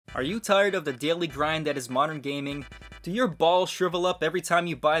Are you tired of the daily grind that is modern gaming? Do your balls shrivel up every time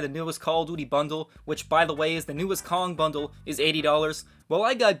you buy the newest Call of Duty bundle, which by the way is the newest Kong bundle, is $80? Well,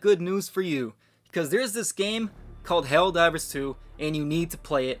 I got good news for you, because there's this game called Helldivers 2, and you need to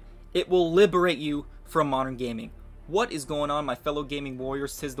play it. It will liberate you from modern gaming. What is going on, my fellow gaming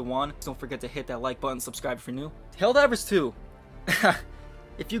warriors? 'Tis the one. Don't forget to hit that like button, subscribe if you're new. Helldivers 2.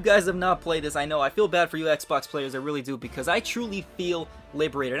 If you guys have not played this, I know I feel bad for you Xbox players, I really do, because I truly feel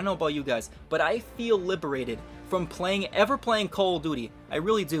liberated. I don't know about you guys, but I feel liberated from ever playing Call of Duty. I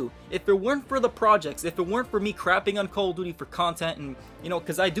really do. If it weren't for the projects, if it weren't for me crapping on Call of Duty for content and, you know,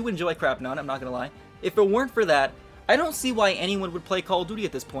 because I do enjoy crapping on it, I'm not gonna lie. If it weren't for that, I don't see why anyone would play Call of Duty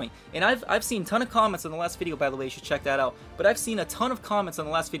at this point. And I've seen a ton of comments on the last video, by the way, you should check that out. But I've seen a ton of comments on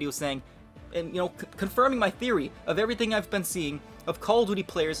the last video saying, and you know, confirming my theory of everything I've been seeing of Call of Duty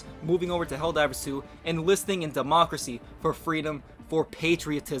players moving over to Helldivers 2 and enlisting in democracy, for freedom, for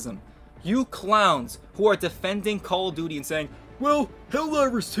patriotism. You clowns who are defending Call of Duty and saying, well,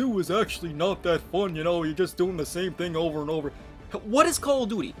 Helldivers 2 is actually not that fun, you know, you're just doing the same thing over and over. What is Call of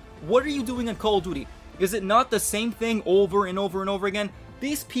Duty? What are you doing in Call of Duty? Is it not the same thing over and over and over again?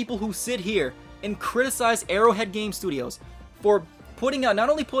 These people who sit here and criticize Arrowhead Game Studios for putting out, not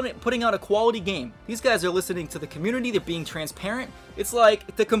only putting out a quality game, these guys are listening to the community, they're being transparent. It's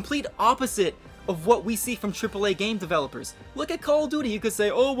like the complete opposite of what we see from AAA game developers. Look at Call of Duty, you could say,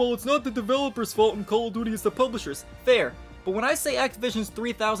 oh well, it's not the developers' fault in Call of Duty, it's the publishers. Fair. But when I say Activision's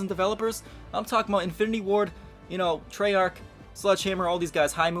 3,000 developers, I'm talking about Infinity Ward, you know, Treyarch, Sledgehammer, all these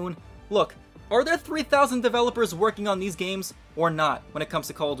guys, High Moon. Look, are there 3,000 developers working on these games or not when it comes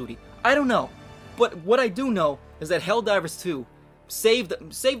to Call of Duty? I don't know. But what I do know is that Helldivers 2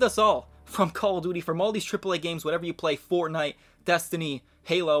 saved us all from Call of Duty, from all these AAA games, whatever you play, Fortnite, Destiny,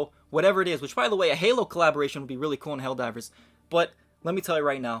 Halo, whatever it is, which by the way, a Halo collaboration would be really cool in Helldivers. But let me tell you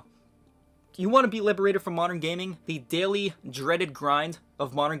right now, you want to be liberated from modern gaming, the daily dreaded grind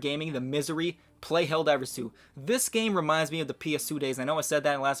of modern gaming, the misery, play Helldivers 2. This game reminds me of the PS2 days. I know I said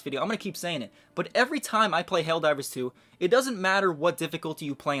that in the last video. I'm going to keep saying it. But every time I play Helldivers 2, it doesn't matter what difficulty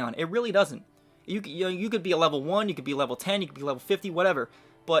you play on. It really doesn't. You could be a level 1, you could be level 10, you could be level 50, whatever.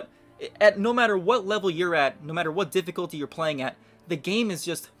 But at no matter what level you're at, no matter what difficulty you're playing at, the game is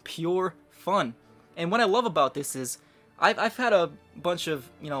just pure fun. And what I love about this is, I've had a bunch of,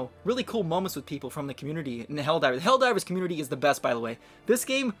 you know, really cool moments with people from the community in the Helldivers. The Helldivers community is the best, by the way. This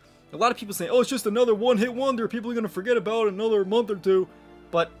game, a lot of people say, oh, it's just another one-hit wonder, people are going to forget about it in another month or two.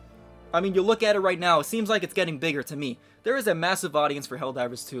 But, I mean, you look at it right now, it seems like it's getting bigger to me. There is a massive audience for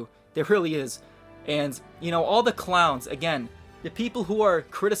Helldivers 2. There really is. And, you know, all the clowns, again, the people who are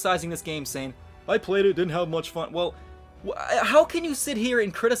criticizing this game saying, I played it, didn't have much fun. Well, how can you sit here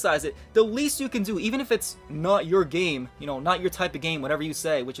and criticize it? The least you can do, even if it's not your game, you know, not your type of game, whatever you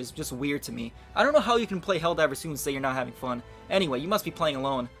say, which is just weird to me. I don't know how you can play Helldivers 2 and say you're not having fun. Anyway, you must be playing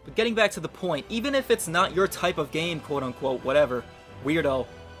alone. But getting back to the point, even if it's not your type of game, quote unquote, whatever, weirdo,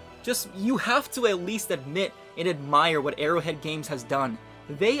 just, you have to at least admit and admire what Arrowhead Games has done.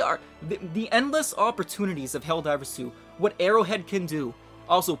 They are the endless opportunities of Helldivers 2, what Arrowhead can do.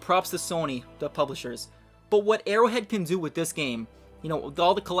 Also, props to Sony, the publishers. But what Arrowhead can do with this game, you know, with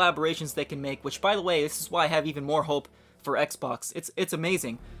all the collaborations they can make, which by the way, this is why I have even more hope for Xbox. It's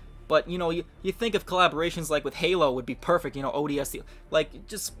amazing. But, you know, you think of collaborations like with Halo would be perfect, you know, ODST, like,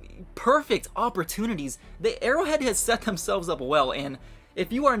 just perfect opportunities. The Arrowhead has set themselves up well, and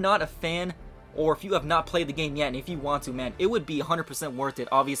if you are not a fan, or if you have not played the game yet, and if you want to, man, it would be 100% worth it.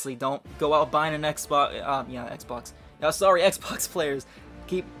 Obviously, don't go out buying an Xbox, Xbox. Sorry, Xbox players.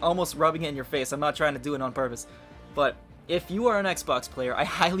 Keep almost rubbing it in your face. I'm not trying to do it on purpose. But if you are an Xbox player, I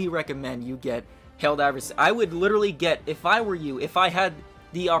highly recommend you get Helldivers. I would literally get, if I were you, if I had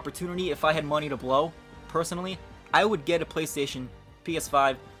the opportunity, if I had money to blow, personally, I would get a PlayStation,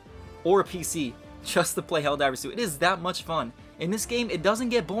 PS5, or a PC just to play Helldivers 2. It is that much fun. In this game, it doesn't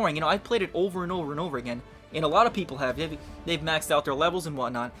get boring. You know, I've played it over and over and over again, and a lot of people have. They've maxed out their levels and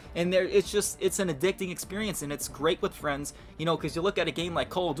whatnot, and it's an addicting experience, and it's great with friends, you know, because you look at a game like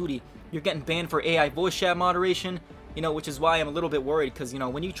Call of Duty, you're getting banned for AI voice chat moderation, you know, which is why I'm a little bit worried, because, you know,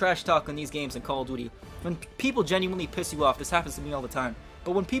 when you trash talk on these games in Call of Duty, when people genuinely piss you off, this happens to me all the time,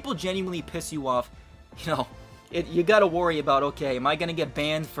 but when people genuinely piss you off, you know, you gotta worry about, okay, am I gonna get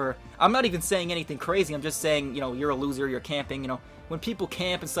banned for, I'm not even saying anything crazy, I'm just saying, you know, you're a loser, you're camping, you know, when people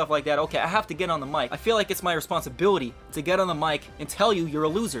camp and stuff like that, okay, I have to get on the mic. I feel like it's my responsibility to get on the mic and tell you you're a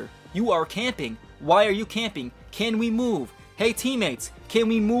loser. You are camping. Why are you camping? Can we move? Hey teammates, can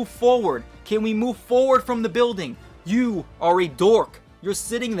we move forward? Can we move forward from the building? You are a dork. You're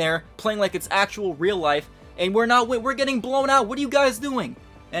sitting there playing like it's actual real life, and we're getting blown out. What are you guys doing?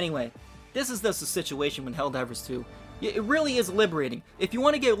 Anyway, this is just the situation with Helldivers 2. It really is liberating. If you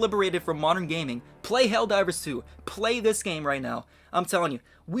want to get liberated from modern gaming, play Helldivers 2. Play this game right now. I'm telling you,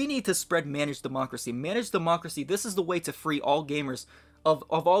 we need to spread managed democracy. Managed democracy, this is the way to free all gamers of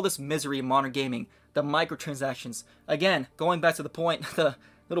all this misery in modern gaming. The microtransactions. Again, going back to the point, the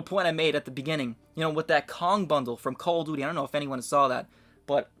little point I made at the beginning, you know, with that Kong bundle from Call of Duty. I don't know if anyone saw that,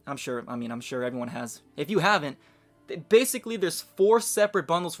 but I'm sure everyone has. If you haven't, basically there's 4 separate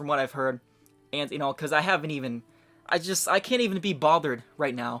bundles from what I've heard. And, you know, because I can't even be bothered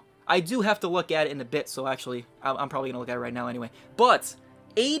right now. I do have to look at it in a bit, so actually, I'm probably going to look at it right now anyway. But,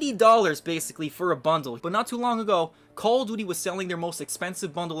 $80 basically for a bundle. But not too long ago, Call of Duty was selling their most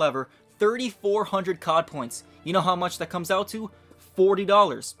expensive bundle ever, 3,400 COD points. You know how much that comes out to?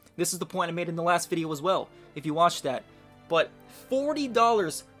 $40. This is the point I made in the last video as well, if you watched that. But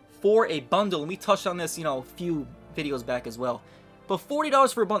 $40 for a bundle, and we touched on this, you know, a few videos back as well. But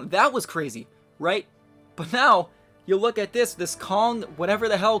 $40 for a bundle, that was crazy, right? But now, you look at this Kong, whatever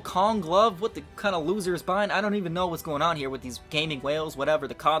the hell, Kong glove, what the kind of loser is buying? I don't even know what's going on here with these gaming whales, whatever,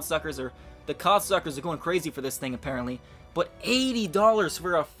 the COD suckers are going crazy for this thing apparently. But $80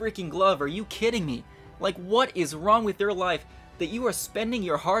 for a freaking glove, are you kidding me? Like, what is wrong with your life that you are spending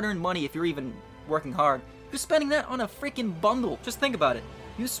your hard-earned money, if you're even working hard, you're spending that on a freaking bundle? Just think about it.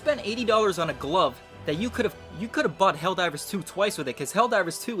 You spent $80 on a glove that you could have bought Helldivers 2 twice with it, because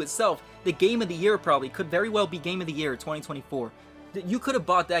Helldivers 2 itself, the game of the year probably, could very well be game of the year 2024. You could have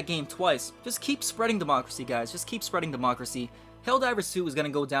bought that game twice. Just keep spreading democracy, guys. Just keep spreading democracy. Helldivers 2 is going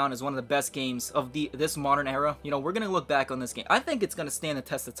to go down as one of the best games of this modern era. You know, we're going to look back on this game. I think it's going to stand the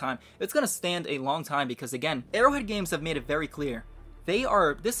test of time. It's going to stand a long time because, again, Arrowhead Games have made it very clear.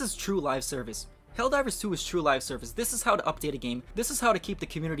 This is true live service. Helldivers 2 is true live service. This is how to update a game. This is how to keep the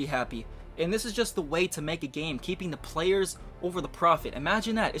community happy. And this is just the way to make a game, keeping the players over the profit.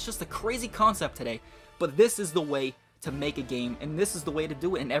 Imagine that. It's just a crazy concept today. But this is the way to make a game, and this is the way to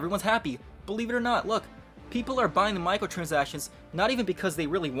do it, and everyone's happy. Believe it or not, look. People are buying the microtransactions, not even because they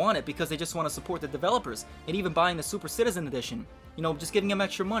really want it, because they just want to support the developers, and even buying the Super Citizen Edition. You know, just giving them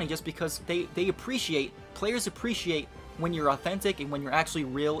extra money just because they appreciate, players appreciate when you're authentic and when you're actually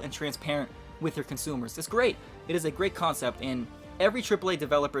real and transparent with your consumers. It's great. It is a great concept, and every AAA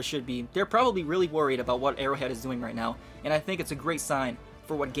developer should be. They're probably really worried about what Arrowhead is doing right now, and I think it's a great sign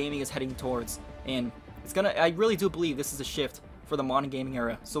for what gaming is heading towards, and I really do believe this is a shift for the modern gaming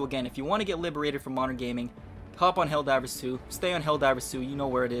era. So again, if you want to get liberated from modern gaming, hop on Helldivers 2, stay on Helldivers 2, you know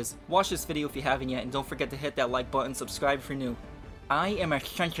where it is. Watch this video if you haven't yet, and don't forget to hit that like button, subscribe if you're new. I am a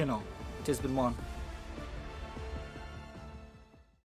sentinel. It has been one.